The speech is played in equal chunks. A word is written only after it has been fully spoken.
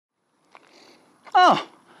Oh,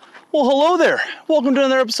 well, hello there. Welcome to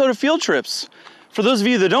another episode of Field Trips. For those of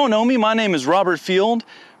you that don't know me, my name is Robert Field.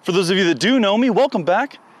 For those of you that do know me, welcome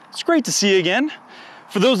back. It's great to see you again.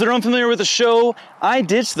 For those that are unfamiliar with the show, I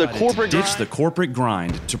ditched the corporate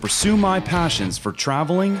grind to pursue my passions for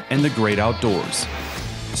traveling and the great outdoors.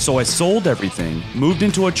 So I sold everything, moved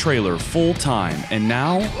into a trailer full time, and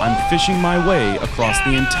now I'm fishing my way across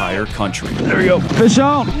the entire country. There we go, fish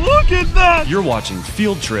on. Look at that! You're watching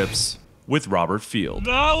Field Trips with Robert Field.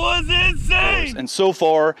 That was insane! And so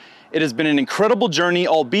far, it has been an incredible journey,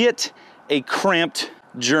 albeit a cramped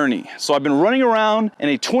journey. So I've been running around in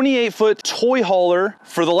a 28-foot toy hauler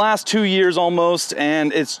for the last 2 years almost,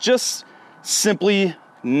 and it's just simply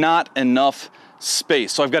not enough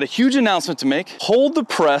space. So I've got a huge announcement to make. Hold the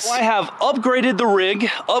press. I have upgraded the rig,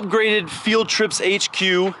 upgraded Field Trips HQ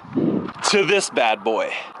to this bad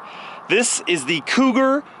boy. This is the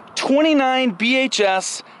Cougar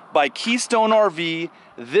 29BHS by Keystone RV.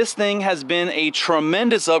 This thing has been a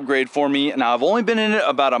tremendous upgrade for me. Now I've only been in it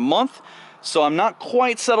about a month, so I'm not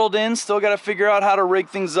quite settled in. Still got to figure out how to rig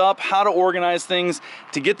things up, how to organize things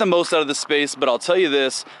to get the most out of the space. But I'll tell you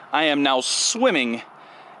this, I am now swimming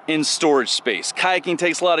in storage space. Kayaking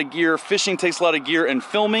takes a lot of gear, fishing takes a lot of gear, and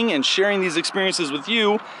filming and sharing these experiences with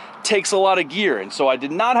you takes a lot of gear. And so I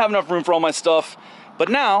did not have enough room for all my stuff, but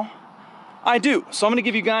now I do. So I'm gonna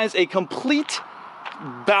give you guys a complete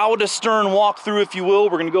bow to stern walkthrough, if you will.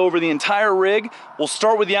 We're gonna go over the entire rig. We'll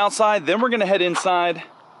start with the outside, then we're gonna head inside.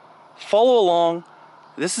 Follow along.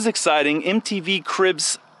 This is exciting. MTV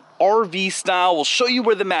Cribs RV style. We'll show you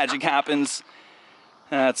where the magic happens.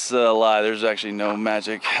 That's a lie. There's actually no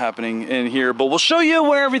magic happening in here, but we'll show you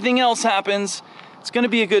where everything else happens. It's gonna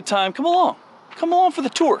be a good time. Come along. Come along for the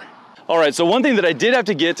tour. All right, so one thing that I did have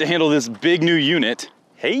to get to handle this big new unit,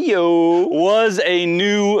 was a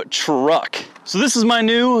new truck. So this is my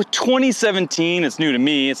new 2017, it's new to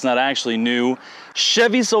me, it's not actually new,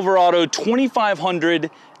 Chevy Silverado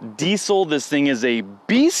 2500 diesel. This thing is a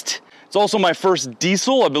beast. It's also my first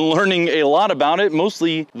diesel. I've been learning a lot about it,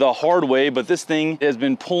 mostly the hard way, but this thing has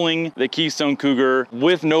been pulling the Keystone Cougar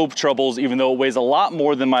with no troubles, even though it weighs a lot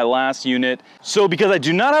more than my last unit. So because I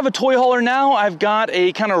do not have a toy hauler now, I've got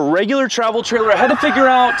a kind of regular travel trailer. I had to figure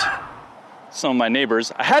out, some of my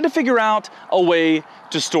neighbors, I had to figure out a way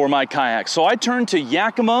to store my kayak. So I turned to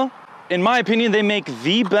Yakima. In my opinion, they make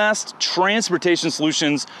the best transportation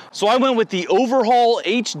solutions. So I went with the Overhaul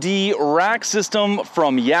HD rack system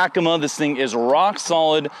from Yakima. This thing is rock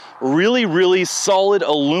solid, really, really solid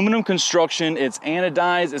aluminum construction. It's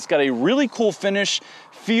anodized, it's got a really cool finish,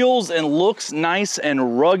 feels and looks nice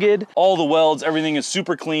and rugged. All the welds, everything is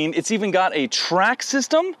super clean. It's even got a track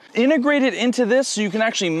system integrated into this so you can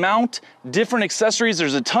actually mount different accessories.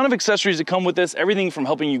 There's a ton of accessories that come with this, everything from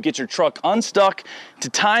helping you get your truck unstuck to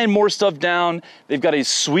tying more stuff down. They've got a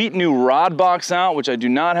sweet new rod box out, which I do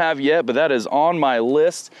not have yet, but that is on my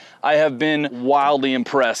list. I have been wildly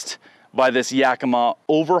impressed by this Yakima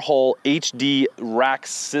Overhaul HD rack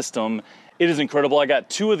system. It is incredible. I got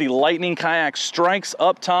two of the Lightning Kayak Strikes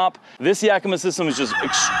up top. This Yakima system is just,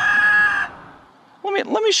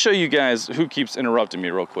 let me show you guys who keeps interrupting me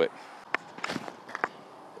real quick.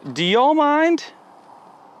 Do y'all mind?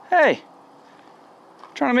 Hey,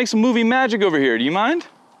 I'm trying to make some movie magic over here. Do you mind?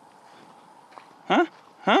 Huh?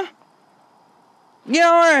 Huh? Get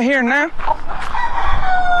over here now.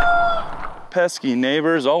 Pesky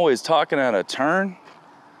neighbors, always talking out of turn.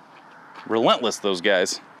 Relentless, those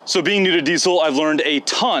guys. So being new to diesel, I've learned a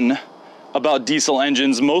ton about diesel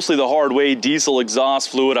engines, mostly the hard way, diesel exhaust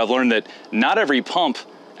fluid. I've learned that not every pump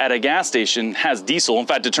at a gas station has diesel. In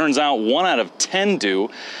fact, it turns out 1 out of 10 do.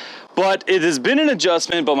 But it has been an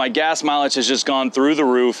adjustment, but my gas mileage has just gone through the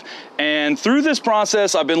roof. And through this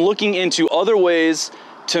process, I've been looking into other ways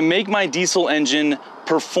to make my diesel engine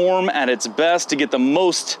perform at its best, to get the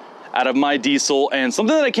most out of my diesel. And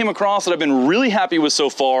something that I came across that I've been really happy with so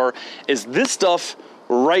far is this stuff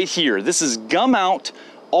right here. This is Gum Out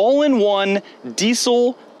all-in-one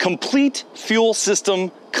diesel complete fuel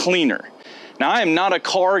system cleaner. Now, I am not a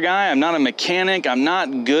car guy, I'm not a mechanic, I'm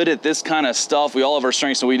not good at this kind of stuff. We all have our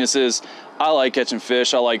strengths and weaknesses. I like catching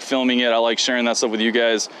fish, I like filming it, I like sharing that stuff with you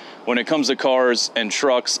guys. When it comes to cars and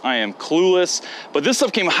trucks, I am clueless. But this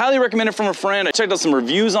stuff came highly recommended from a friend. I checked out some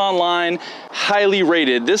reviews online, highly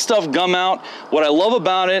rated. This stuff, Gum Out, what I love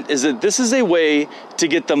about it is that this is a way to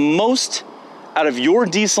get the most out of your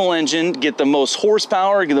diesel engine, get the most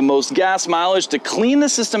horsepower, get the most gas mileage, to clean the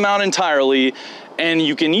system out entirely, and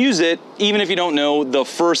you can use it even if you don't know the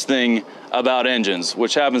first thing about engines,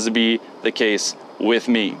 which happens to be the case with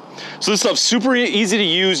me. So this stuff's super easy to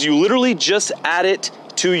use. You literally just add it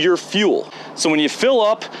to your fuel. So when you fill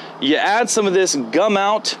up, you add some of this gum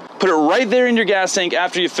out, put it right there in your gas tank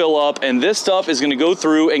after you fill up, and this stuff is gonna go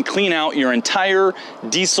through and clean out your entire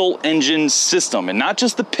diesel engine system, and not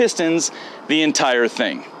just the pistons, the entire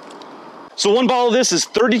thing. So one bottle of this is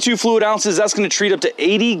 32 fluid ounces. That's gonna treat up to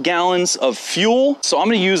 80 gallons of fuel. So I'm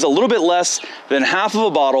gonna use a little bit less than half of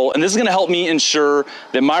a bottle, and this is gonna help me ensure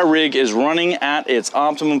that my rig is running at its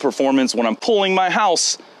optimum performance when I'm pulling my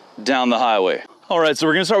house down the highway. All right, so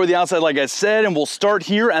we're gonna start with the outside like I said, and we'll start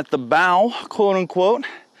here at the bow, quote unquote.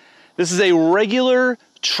 This is a regular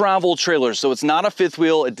travel trailer, so it's not a fifth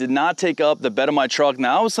wheel. It did not take up the bed of my truck.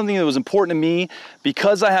 Now, that was something that was important to me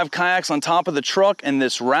because I have kayaks on top of the truck and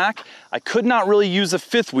this rack. I could not really use a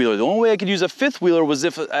fifth wheeler. The only way I could use a fifth wheeler was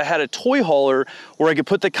if I had a toy hauler where I could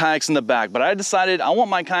put the kayaks in the back. But I decided I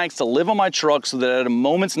want my kayaks to live on my truck so that at a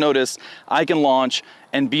moment's notice, I can launch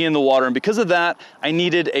and be in the water. And because of that, I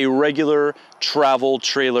needed a regular travel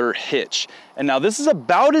trailer hitch. And now this is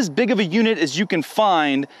about as big of a unit as you can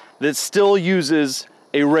find that still uses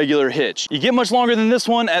a regular hitch. You get much longer than this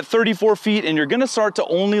one at 34 feet, and you're gonna start to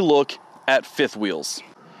only look at fifth wheels.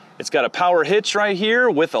 It's got a power hitch right here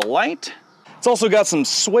with a light. It's also got some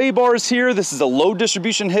sway bars here. This is a load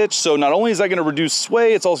distribution hitch, so not only is that gonna reduce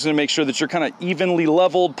sway, it's also gonna make sure that you're kind of evenly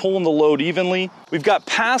leveled, pulling the load evenly. We've got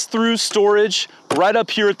pass-through storage right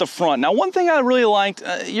up here at the front. Now, one thing I really liked,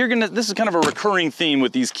 this is kind of a recurring theme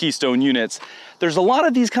with these Keystone units. There's a lot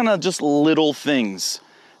of these kind of just little things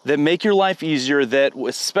that make your life easier, that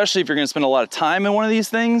especially if you're gonna spend a lot of time in one of these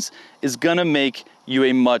things, is gonna make you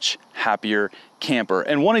a much happier camper.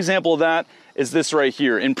 And one example of that is this right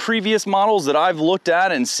here. In previous models that I've looked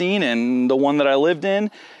at and seen, and the one that I lived in,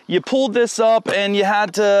 you pulled this up and you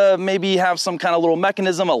had to maybe have some kind of little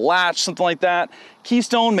mechanism, a latch, something like that.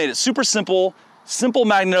 Keystone made it super simple, simple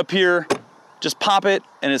magnet up here, just pop it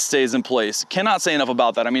and it stays in place. Cannot say enough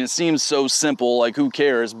about that. I mean, it seems so simple, like who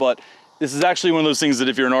cares, but this is actually one of those things that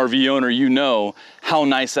if you're an RV owner, you know how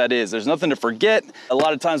nice that is. There's nothing to forget. A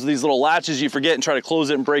lot of times with these little latches, you forget and try to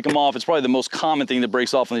close it and break them off. It's probably the most common thing that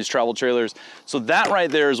breaks off on these travel trailers. So that right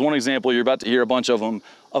there is one example, you're about to hear a bunch of them,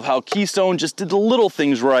 of how Keystone just did the little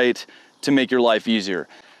things right to make your life easier.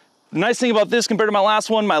 The nice thing about this compared to my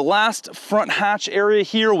last front hatch area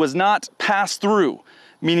here was not passed through,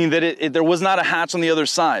 meaning that there was not a hatch on the other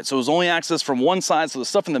side. So it was only access from one side, so the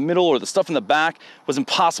stuff in the middle or the stuff in the back was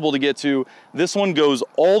impossible to get to. This one goes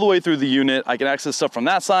all the way through the unit. I can access stuff from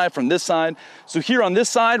that side, from this side. So here on this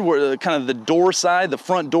side, where kind of the door side, the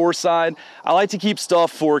front door side, I like to keep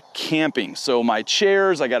stuff for camping. So my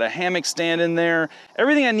chairs, I got a hammock stand in there.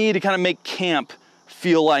 Everything I need to kind of make camp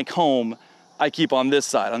feel like home, I keep on this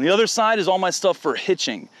side. On the other side is all my stuff for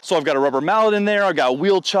hitching. So I've got a rubber mallet in there, I've got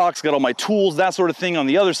wheel chocks, got all my tools, that sort of thing on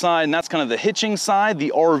the other side, and that's kind of the hitching side,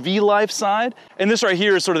 the RV life side. And this right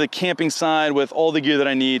here is sort of the camping side with all the gear that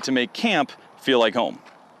I need to make camp feel like home.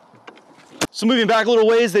 So moving back a little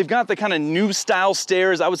ways, they've got the kind of new style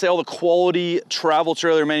stairs. I would say all the quality travel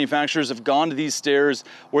trailer manufacturers have gone to these stairs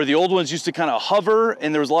where the old ones used to kind of hover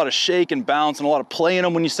and there was a lot of shake and bounce and a lot of play in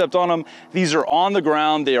them when you stepped on them. These are on the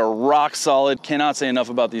ground, they are rock solid. Cannot say enough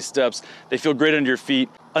about these steps. They feel great under your feet.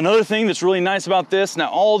 Another thing that's really nice about this, now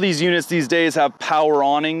all these units these days have power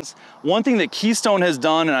awnings. One thing that Keystone has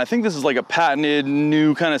done, and I think this is like a patented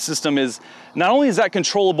new kind of system, is not only is that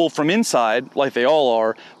controllable from inside, like they all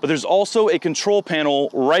are, but there's also a control panel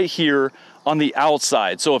right here on the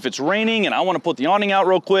outside. So if it's raining and I want to put the awning out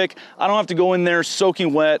real quick, I don't have to go in there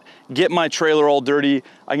soaking wet, get my trailer all dirty.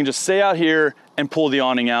 I can just stay out here and pull the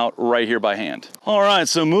awning out right here by hand. All right,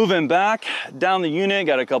 so moving back down the unit,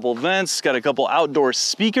 got a couple vents, got a couple outdoor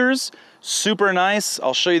speakers, super nice.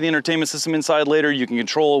 I'll show you the entertainment system inside later. You can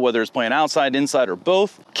control it whether it's playing outside, inside, or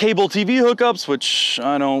both. Cable TV hookups, which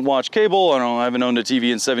I don't watch cable. I haven't owned a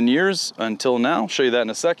TV in 7 years until now. I'll show you that in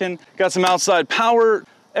a second. Got some outside power,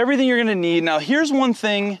 everything you're gonna need. Now here's one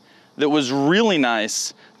thing that was really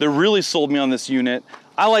nice, that really sold me on this unit.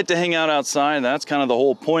 I like to hang out outside. That's kind of the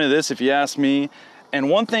whole point of this, if you ask me. And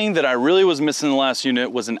one thing that I really was missing in the last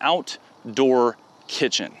unit was an outdoor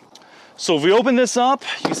kitchen. So if we open this up,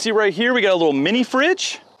 you can see right here, we got a little mini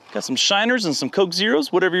fridge. Got some Shiners and some Coke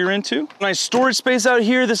Zeros, whatever you're into. Nice storage space out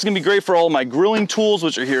here. This is gonna be great for all my grilling tools,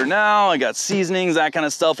 which are here now. I got seasonings, that kind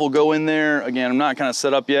of stuff will go in there. Again, I'm not kind of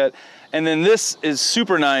set up yet. And then this is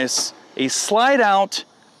super nice, a slide out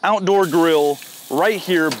outdoor grill right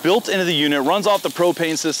here, built into the unit, runs off the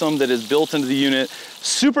propane system that is built into the unit.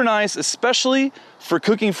 Super nice, especially for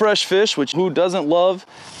cooking fresh fish, which who doesn't love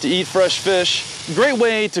to eat fresh fish? Great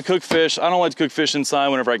way to cook fish. I don't like to cook fish inside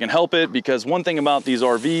whenever I can help it, because one thing about these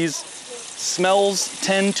RVs, smells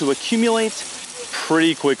tend to accumulate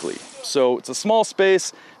pretty quickly. So it's a small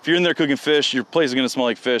space, If you're in there cooking fish, your place is gonna smell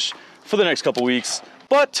like fish for the next couple weeks.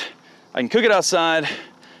 But I can cook it outside,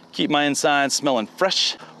 keep my inside smelling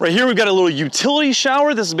fresh. Right here, we've got a little utility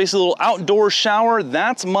shower. This is basically a little outdoor shower.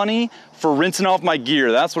 That's money for rinsing off my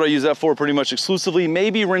gear. That's what I use that for pretty much exclusively.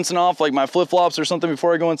 Maybe rinsing off like my flip-flops or something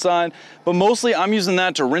before I go inside. But mostly I'm using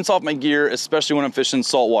that to rinse off my gear, especially when I'm fishing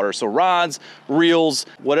saltwater. So rods, reels,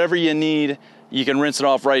 whatever you need, you can rinse it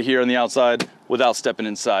off right here on the outside without stepping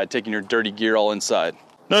inside, taking your dirty gear all inside.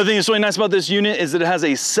 Another thing that's really nice about this unit is that it has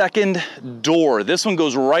a second door. This one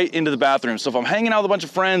goes right into the bathroom. So if I'm hanging out with a bunch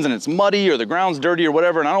of friends and it's muddy or the ground's dirty or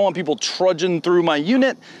whatever, and I don't want people trudging through my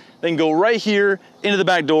unit, then go right here into the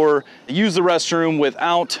back door, use the restroom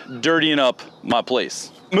without dirtying up my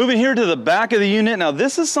place. Moving here to the back of the unit. Now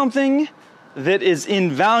this is something that is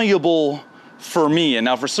invaluable for me. And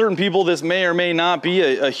now for certain people, this may or may not be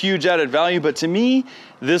a huge added value, but to me,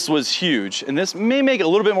 this was huge. And this may make a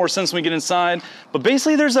little bit more sense when we get inside, but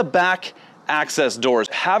basically there's a back access door.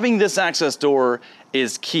 Having this access door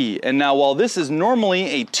is key. And now while this is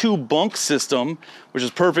normally a 2-bunk system, which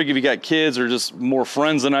is perfect if you got kids or just more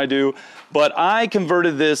friends than I do, but I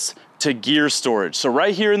converted this to gear storage. So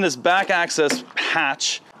right here in this back access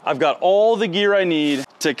hatch, I've got all the gear I need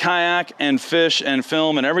to kayak and fish and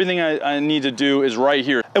film, and everything I need to do is right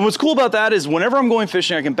here. And what's cool about that is whenever I'm going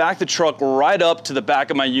fishing, I can back the truck right up to the back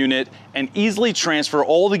of my unit and easily transfer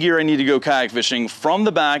all the gear I need to go kayak fishing from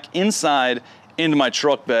the back inside into my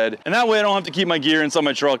truck bed. And that way I don't have to keep my gear inside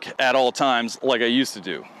my truck at all times like I used to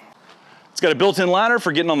do. It's got a built-in ladder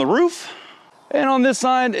for getting on the roof. And on this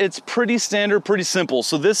side, it's pretty standard, pretty simple.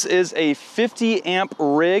 So this is a 50 amp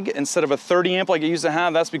rig instead of a 30 amp like I used to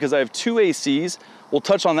have. That's because I have 2 ACs. We'll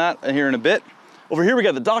touch on that here in a bit. Over here, we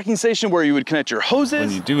got the docking station where you would connect your hoses.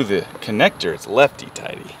 When you do the connector, it's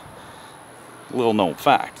lefty-tighty. Little known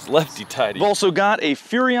fact, it's lefty-tighty. We've also got a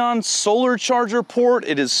Furrion solar charger port.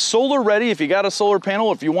 It is solar ready. If you got a solar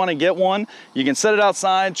panel, if you want to get one, you can set it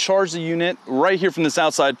outside, charge the unit right here from this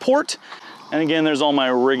outside port. And again, there's all my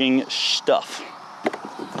rigging stuff.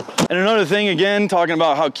 And another thing, again, talking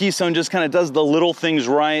about how Keystone just kind of does the little things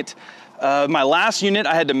right. My last unit,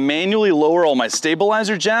 I had to manually lower all my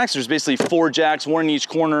stabilizer jacks. There's basically 4 jacks, 1 in each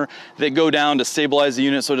corner, that go down to stabilize the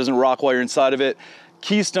unit so it doesn't rock while you're inside of it.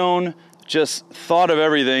 Keystone just thought of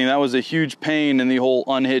everything. That was a huge pain in the whole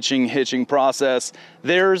unhitching, hitching process.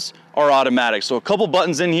 Theirs are automatic. So a couple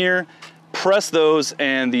buttons in here, press those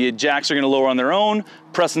and the jacks are gonna lower on their own,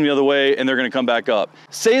 press them the other way and they're gonna come back up.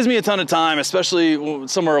 Saves me a ton of time, especially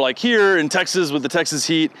somewhere like here in Texas with the Texas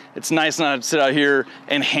heat. It's nice not to sit out here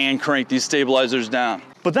and hand crank these stabilizers down.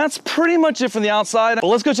 But that's pretty much it from the outside. But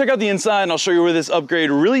let's go check out the inside and I'll show you where this upgrade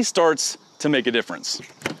really starts to make a difference.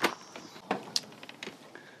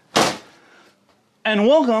 And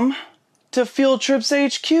welcome to Field Trips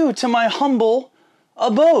HQ, to my humble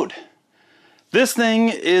abode. This thing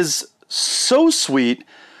is so sweet.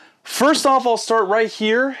 First off, I'll start right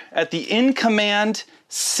here at the in-command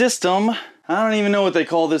system. I don't even know what they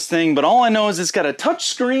call this thing, but all I know is it's got a touch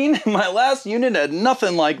screen. My last unit had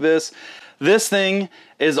nothing like this. This thing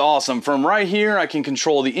is awesome. From right here, I can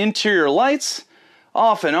control the interior lights,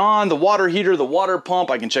 off and on, the water heater, the water pump.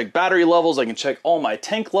 I can check battery levels. I can check all my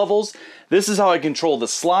tank levels. This is how I control the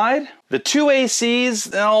slide, the 2 ACs,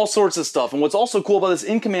 and all sorts of stuff. And what's also cool about this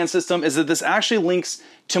in-command system is that this actually links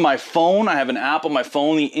to my phone. I have an app on my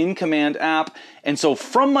phone, the in-command app. And so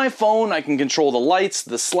from my phone, I can control the lights,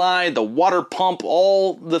 the slide, the water pump,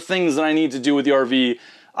 all the things that I need to do with the RV,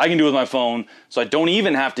 I can do with my phone. So I don't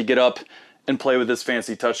even have to get up and play with this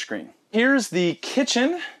fancy touchscreen. Here's the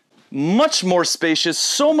kitchen. Much more spacious,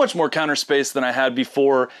 so much more counter space than I had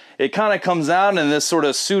before. It kind of comes out in this sort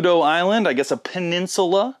of pseudo island, I guess a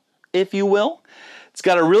peninsula, if you will. It's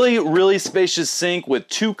got a really, really spacious sink with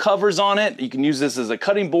 2 covers on it. You can use this as a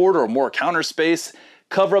cutting board or more counter space.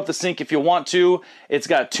 Cover up the sink if you want to. It's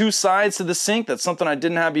got 2 sides to the sink. That's something I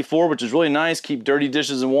didn't have before, which is really nice. Keep dirty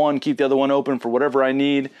dishes in one, keep the other one open for whatever I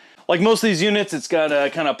need. Like most of these units, it's got a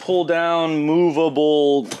kind of pull down,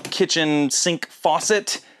 movable kitchen sink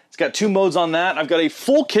faucet. It's got 2 modes on that. I've got a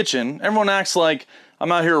full kitchen. Everyone acts like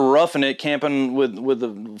I'm out here roughing it, camping with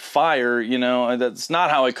the fire, you know. That's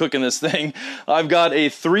not how I cook in this thing. I've got a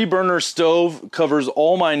 3-burner stove, covers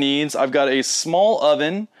all my needs. I've got a small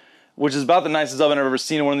oven, which is about the nicest oven I've ever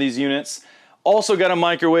seen in one of these units. Also got a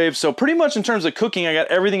microwave, so pretty much in terms of cooking, I got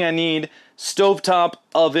everything I need. Stovetop,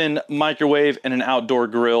 oven, microwave, and an outdoor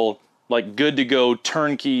grill. Like good to go,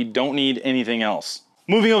 turnkey, don't need anything else.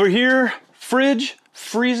 Moving over here, fridge,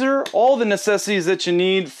 freezer, all the necessities that you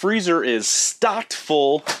need. Freezer is stocked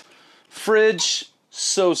full. Fridge,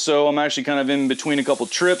 so-so. I'm actually kind of in between a couple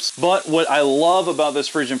trips. But what I love about this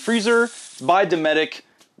fridge and freezer, it's by Dometic,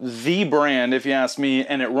 the brand, if you ask me,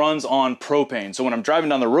 and it runs on propane. So when I'm driving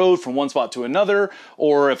down the road from one spot to another,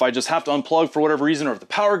 or if I just have to unplug for whatever reason, or if the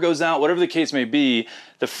power goes out, whatever the case may be,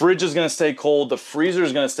 the fridge is gonna stay cold, the freezer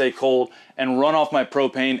is gonna stay cold, and run off my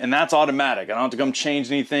propane, and that's automatic. I don't have to come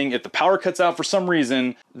change anything. If the power cuts out for some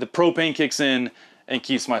reason, the propane kicks in and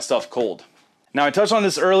keeps my stuff cold. Now, I touched on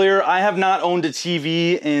this earlier. I have not owned a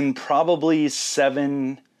TV in probably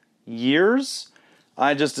 7 years.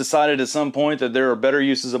 I just decided at some point that there are better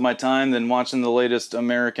uses of my time than watching the latest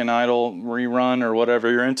American Idol rerun or whatever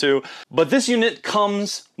you're into. But this unit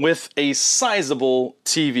comes with a sizable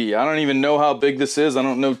TV. I don't even know how big this is. I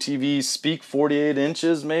don't know TV speak, 48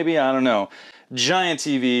 inches maybe, I don't know. Giant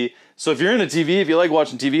TV. So if you're into TV, if you like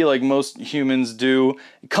watching TV like most humans do,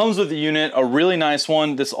 it comes with the unit, a really nice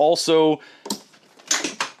one. This also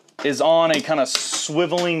is on a kind of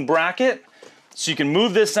swiveling bracket. So you can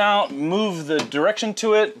move this out, move the direction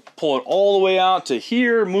to it, pull it all the way out to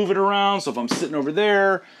here, move it around. So if I'm sitting over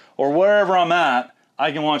there or wherever I'm at,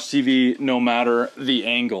 I can watch TV no matter the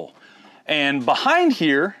angle. And behind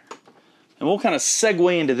here, and we'll kind of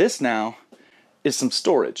segue into this now, is some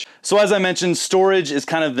storage. So as I mentioned, storage is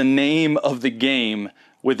kind of the name of the game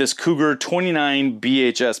with this Cougar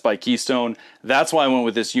 29BHS by Keystone. That's why I went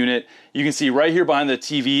with this unit. You can see right here behind the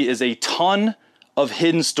TV is a ton of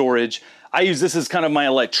hidden storage. I use this as kind of my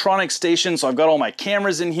electronic station, so I've got all my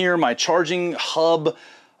cameras in here, my charging hub,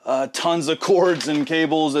 tons of cords and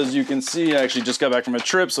cables, as you can see. I actually just got back from a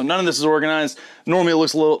trip, so none of this is organized. Normally it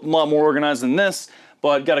looks a lot more organized than this,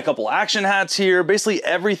 but got a couple action hats here. Basically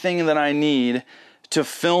everything that I need to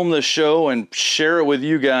film the show and share it with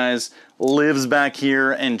you guys lives back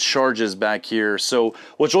here and charges back here. So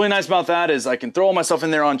what's really nice about that is I can throw all my stuff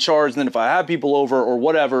in there on charge, and then if I have people over or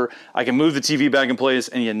whatever, I can move the TV back in place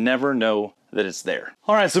and you never know that it's there.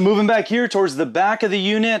 All right, so moving back here towards the back of the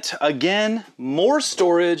unit, again, more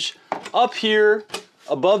storage up here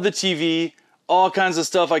above the TV, all kinds of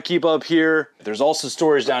stuff I keep up here. There's also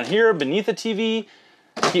storage down here beneath the TV.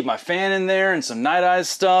 Keep my fan in there and some Night Eyes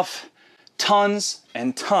stuff. Tons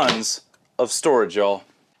and tons of storage, y'all.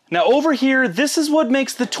 Now over here, this is what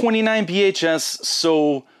makes the 29BHS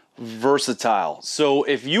so versatile. So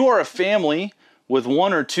if you are a family with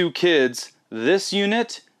 1 or 2 kids, this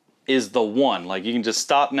unit is the one. Like, you can just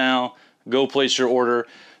stop now, go place your order.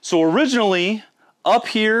 So originally, up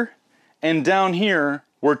here and down here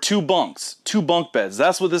were 2 bunks, 2 bunk beds.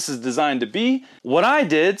 That's what this is designed to be. What I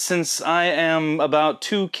did, since I am about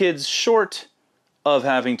 2 kids short of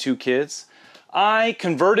having 2 kids, I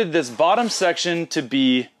converted this bottom section to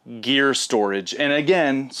be gear storage. And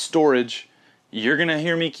again, storage, you're gonna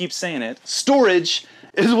hear me keep saying it. Storage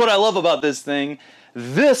is what I love about this thing.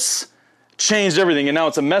 This changed everything, and now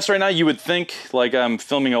it's a mess right now. You would think, like, I'm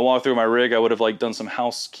filming a walkthrough of my rig, I would have like done some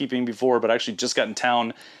housekeeping before, but I actually just got in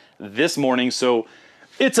town this morning, so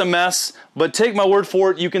it's a mess. But take my word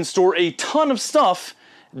for it, you can store a ton of stuff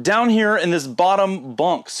down here in this bottom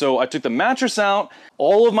bunk. So I took the mattress out,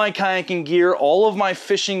 all of my kayaking gear, all of my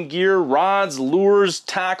fishing gear, rods, lures,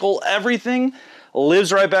 tackle, everything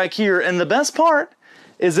lives right back here. And the best part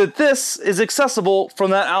is that this is accessible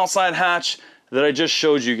from that outside hatch that I just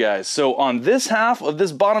showed you guys. So on this half of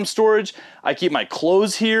this bottom storage, I keep my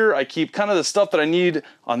clothes here, I keep kind of the stuff that I need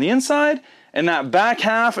on the inside, and that back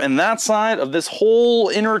half and that side of this whole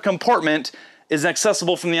inner compartment is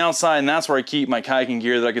accessible from the outside, and that's where I keep my kayaking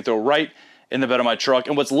gear that I can throw right in the bed of my truck.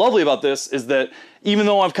 And what's lovely about this is that even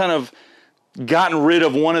though I've kind of gotten rid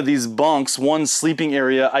of one of these bunks, one sleeping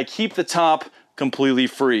area, I keep the top completely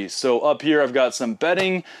free. So up here I've got some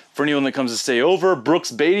bedding for anyone that comes to stay over.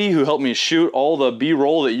 Brooks Beatty, who helped me shoot all the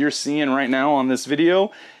B-roll that you're seeing right now on this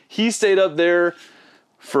video, he stayed up there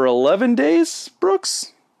for 11 days,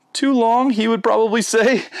 Brooks? Too long, he would probably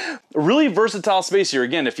say. A really versatile space here.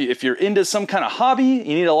 Again, if you're into some kind of hobby,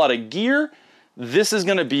 you need a lot of gear, this is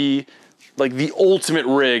gonna be like the ultimate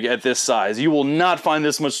rig at this size. You will not find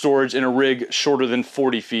this much storage in a rig shorter than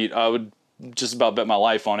 40 feet. I would just about bet my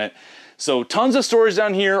life on it. So tons of storage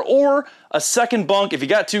down here, or a second bunk if you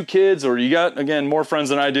got 2 kids, or you got, again, more friends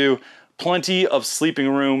than I do, plenty of sleeping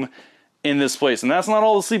room in this place. And that's not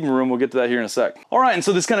all the sleeping room. We'll get to that here in a sec. All right, and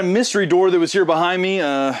so this kind of mystery door that was here behind me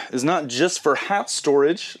is not just for hat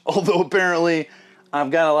storage, although apparently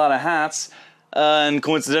I've got a lot of hats. And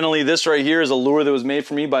coincidentally, this right here is a lure that was made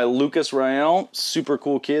for me by Lucas Rael, super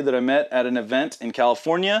cool kid that I met at an event in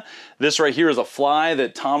California. This right here is a fly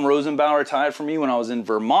that Tom Rosenbauer tied for me when I was in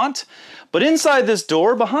Vermont. But inside this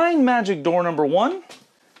door, behind magic door number 1,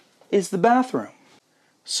 is the bathroom.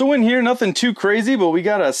 So in here, nothing too crazy, but we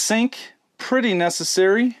got a sink, pretty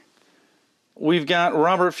necessary. We've got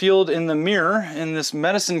Robert Field in the mirror in this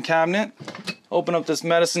medicine cabinet. Open up this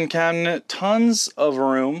medicine cabinet. Tons of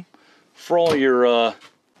room for all your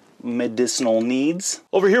medicinal needs.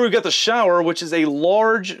 Over here we've got the shower, which is a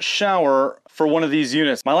large shower for one of these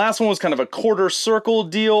units. My last one was kind of a quarter circle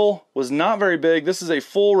deal, was not very big. This is a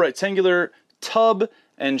full rectangular tub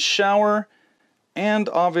and shower, and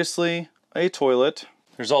obviously a toilet.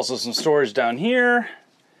 There's also some storage down here,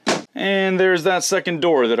 and there's that second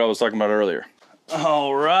door that I was talking about earlier.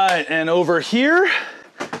 All right, and over here,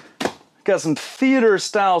 got some theater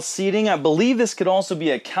style seating. I believe this could also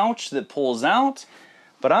be a couch that pulls out,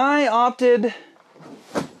 but I opted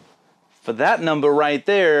for that number right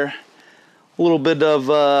there. A little bit of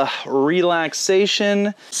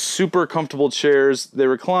relaxation. Super comfortable chairs. They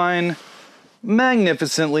recline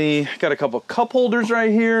magnificently. Got a couple cup holders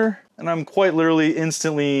right here, and I'm quite literally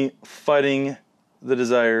instantly fighting the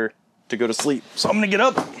desire to go to sleep. So I'm gonna get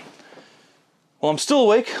up. Well, I'm still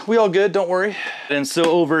awake. We all good, don't worry. And so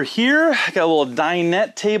over here, I got a little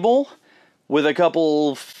dinette table with a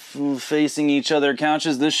couple facing each other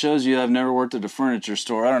couches. This shows you I've never worked at a furniture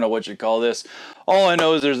store. I don't know what you call this. All I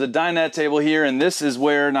know is there's a dinette table here, and this is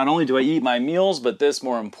where not only do I eat my meals, but this,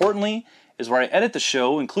 more importantly, is where I edit the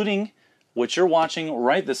show, including what you're watching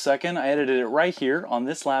right this second. I edited it right here on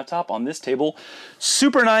this laptop, on this table.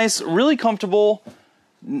 Super nice, really comfortable.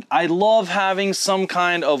 I love having some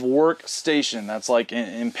kind of workstation. That's like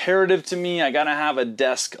imperative to me. I gotta have a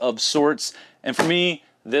desk of sorts. And for me,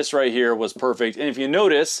 this right here was perfect. And if you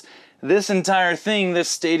notice, this entire thing, this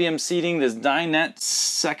stadium seating, this dinette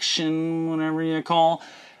section, whatever you call,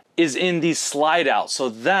 is in the slide out. So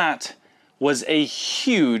that was a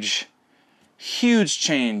huge, huge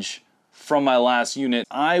change from my last unit.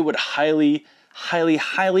 I would highly, highly,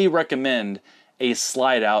 highly recommend a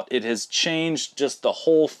slide out. It has changed just the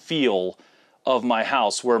whole feel of my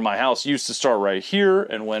house, where my house used to start right here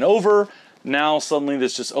and went over. Now suddenly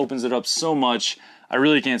this just opens it up so much. I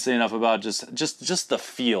really can't say enough about just the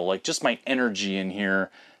feel, like just my energy in here,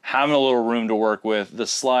 having a little room to work with. The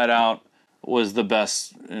slide out was the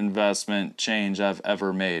best investment change I've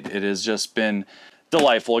ever made. It has just been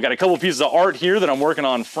delightful. I got a couple pieces of art here that I'm working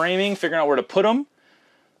on framing, figuring out where to put them.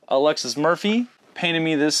 Alexis Murphy painted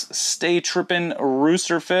me this Stay Trippin'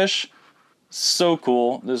 rooster fish. So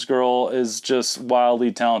cool. This girl is just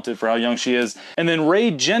wildly talented for how young she is. And then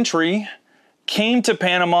Ray Gentry came to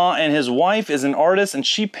Panama, and his wife is an artist, and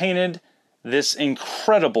she painted this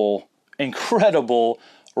incredible, incredible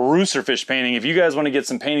rooster fish painting. If you guys want to get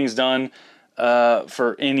some paintings done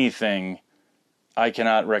for anything, I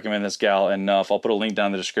cannot recommend this gal enough. I'll put a link down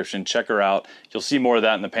in the description. Check her out. You'll see more of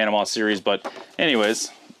that in the Panama series. But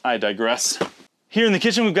anyways, I digress. Here in the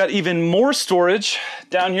kitchen, we've got even more storage.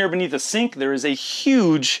 Down here beneath the sink, there is a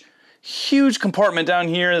huge, huge compartment down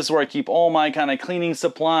here. This is where I keep all my kind of cleaning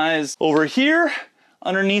supplies. Over here,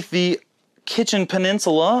 underneath the kitchen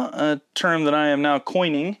peninsula, a term that I am now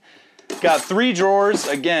coining, got 3 drawers.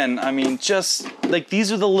 Again, I mean, just like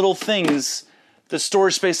these are the little things, the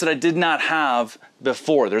storage space that I did not have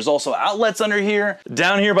before. There's also outlets under here.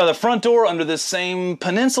 Down here by the front door, under this same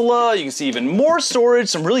peninsula, you can see even more storage,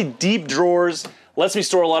 some really deep drawers. Lets me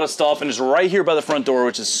store a lot of stuff, and it's right here by the front door,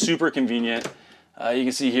 which is super convenient. You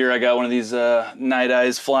can see here I got one of these Night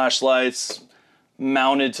Eyes flashlights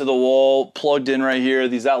mounted to the wall, plugged in right here.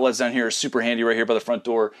 These outlets down here are super handy right here by the front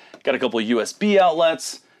door. Got a couple of USB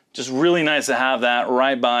outlets. Just really nice to have that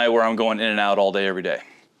right by where I'm going in and out all day, every day.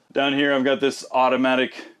 Down here I've got this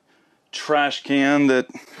automatic trash can that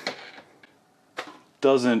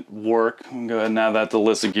doesn't work. I'm gonna go ahead and add that to the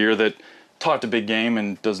list of gear that talked a big game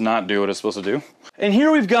and does not do what it's supposed to do. And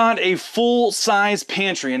here we've got a full-size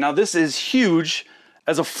pantry. And now this is huge.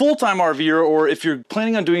 As a full-time RVer, or if you're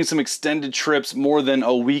planning on doing some extended trips, more than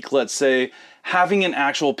a week, let's say, having an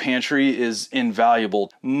actual pantry is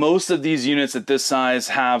invaluable. Most of these units at this size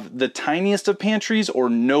have the tiniest of pantries or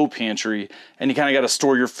no pantry, and you kind of got to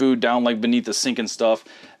store your food down like beneath the sink and stuff.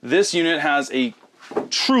 This unit has a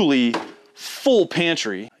truly full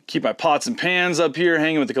pantry. Keep my pots and pans up here,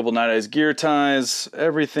 hanging with a couple Night Eyes gear ties,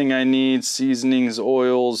 everything I need, seasonings,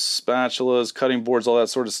 oils, spatulas, cutting boards, all that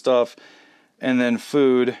sort of stuff. And then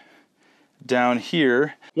food down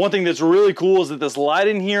here. One thing that's really cool is that this light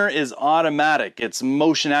in here is automatic. It's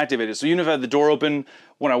motion activated. So even if I have the door open,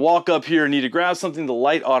 when I walk up here and need to grab something, the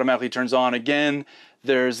light automatically turns on. Again,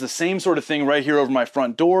 there's the same sort of thing right here over my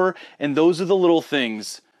front door. And those are the little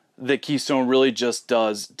things that Keystone really just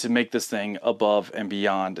does to make this thing above and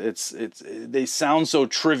beyond. They sound so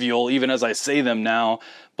trivial even as I say them now,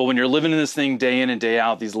 but when you're living in this thing day in and day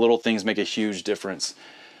out, these little things make a huge difference.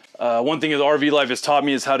 One thing that RV life has taught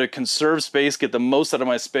me is how to conserve space, get the most out of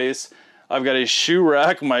my space. I've got a shoe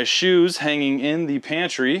rack, my shoes hanging in the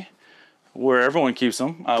pantry. where everyone keeps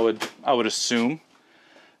them, I would assume.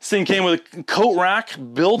 This thing came with a coat rack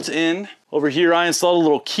built in. Over here I installed a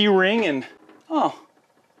little key ring, and oh,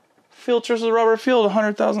 Field Trips with Robert Field,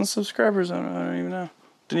 100,000 subscribers. I don't even know.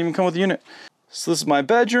 Didn't even come with a unit. So this is my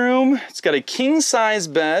bedroom. It's got a king size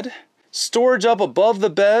bed, storage up above the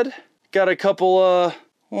bed. Got a couple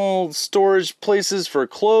little storage places for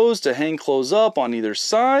clothes to hang clothes up on either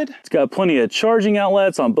side. It's got plenty of charging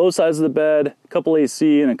outlets on both sides of the bed, a couple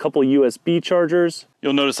AC and a couple USB chargers.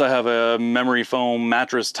 You'll notice I have a memory foam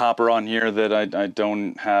mattress topper on here that I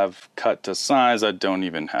don't have cut to size. I don't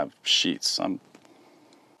even have sheets. I'm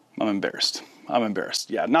embarrassed. I'm embarrassed.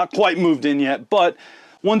 Yeah, not quite moved in yet, but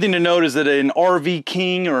one thing to note is that an RV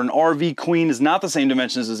king or an RV queen is not the same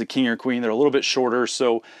dimensions as a king or queen. They're a little bit shorter.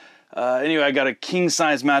 So anyway, I got a king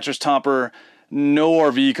size mattress topper. No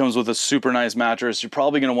RV comes with a super nice mattress. You're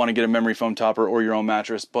probably going to want to get a memory foam topper or your own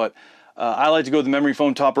mattress, but I like to go with the memory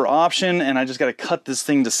foam topper option, and I just got to cut this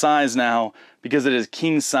thing to size now because it is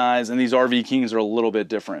king size, and these RV kings are a little bit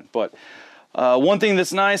different. But one thing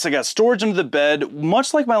that's nice, I got storage under the bed,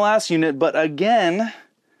 much like my last unit, but again,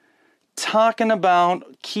 talking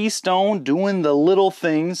about Keystone doing the little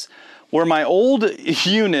things, where my old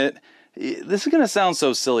unit, this is going to sound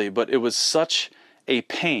so silly, but it was such a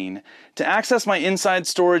pain. To access my inside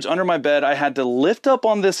storage under my bed, I had to lift up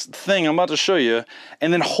on this thing I'm about to show you,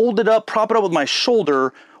 and then hold it up, prop it up with my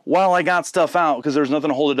shoulder while I got stuff out, because there's nothing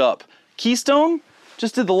to hold it up. Keystone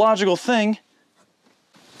just did the logical thing.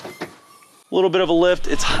 A little bit of a lift.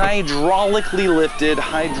 It's hydraulically lifted,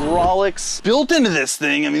 hydraulics built into this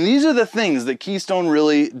thing. I mean, these are the things that Keystone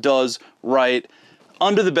really does right.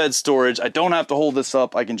 Under the bed storage, I don't have to hold this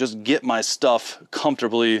up. I can just get my stuff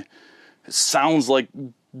comfortably. It sounds like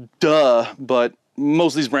duh, but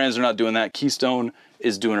most of these brands are not doing that. Keystone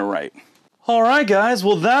is doing it right. All right, guys,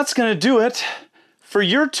 well, that's gonna do it for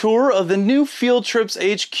your tour of the new Field Trips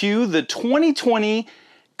HQ, the 2020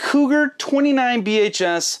 Cougar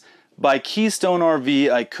 29BHS by Keystone RV.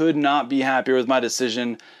 I could not be happier with my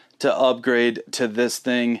decision to upgrade to this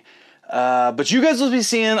thing. But you guys will be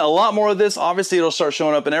seeing a lot more of this. Obviously, it'll start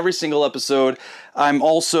showing up in every single episode. I'm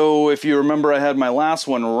also, if you remember, I had my last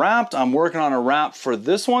one wrapped. I'm working on a wrap for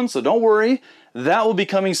this one, so don't worry. That will be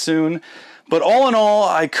coming soon. But all in all,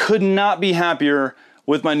 I could not be happier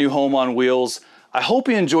with my new home on wheels. I hope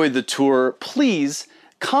you enjoyed the tour. Please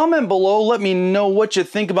comment below. Let me know what you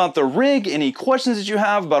think about the rig, any questions that you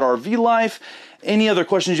have about RV life, any other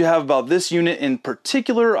questions you have about this unit in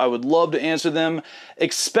particular. I would love to answer them.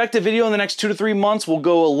 Expect a video in the next 2 to 3 months. We'll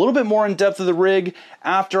go a little bit more in depth of the rig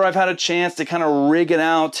after I've had a chance to kind of rig it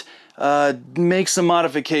out, make some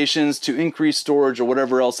modifications to increase storage or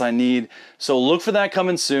whatever else I need. So look for that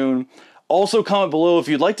coming soon. Also comment below if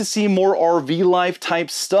you'd like to see more RV life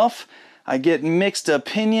type stuff. I get mixed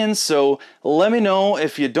opinions, so let me know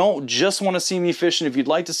if you don't just want to see me fishing. If you'd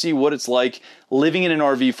like to see what it's like living in an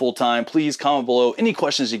RV full time, please comment below any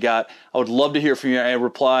questions you got. I would love to hear from you. I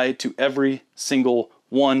reply to every single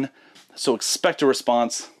one, so expect a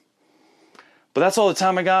response. But that's all the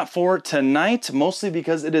time I got for tonight, mostly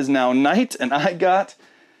because it is now night and I got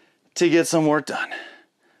to get some work done.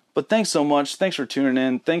 But thanks so much. Thanks for tuning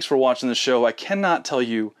in. Thanks for watching the show. I cannot tell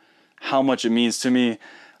you how much it means to me.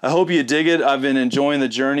 I hope you dig it. I've been enjoying the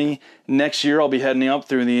journey. Next year, I'll be heading up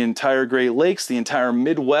through the entire Great Lakes, the entire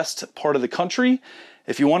Midwest part of the country.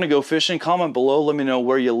 If you want to go fishing, comment below. Let me know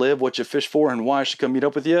where you live, what you fish for, and why I should come meet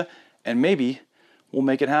up with you. And maybe we'll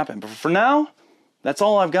make it happen. But for now, that's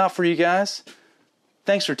all I've got for you guys.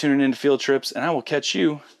 Thanks for tuning in to Field Trips, and I will catch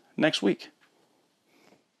you next week.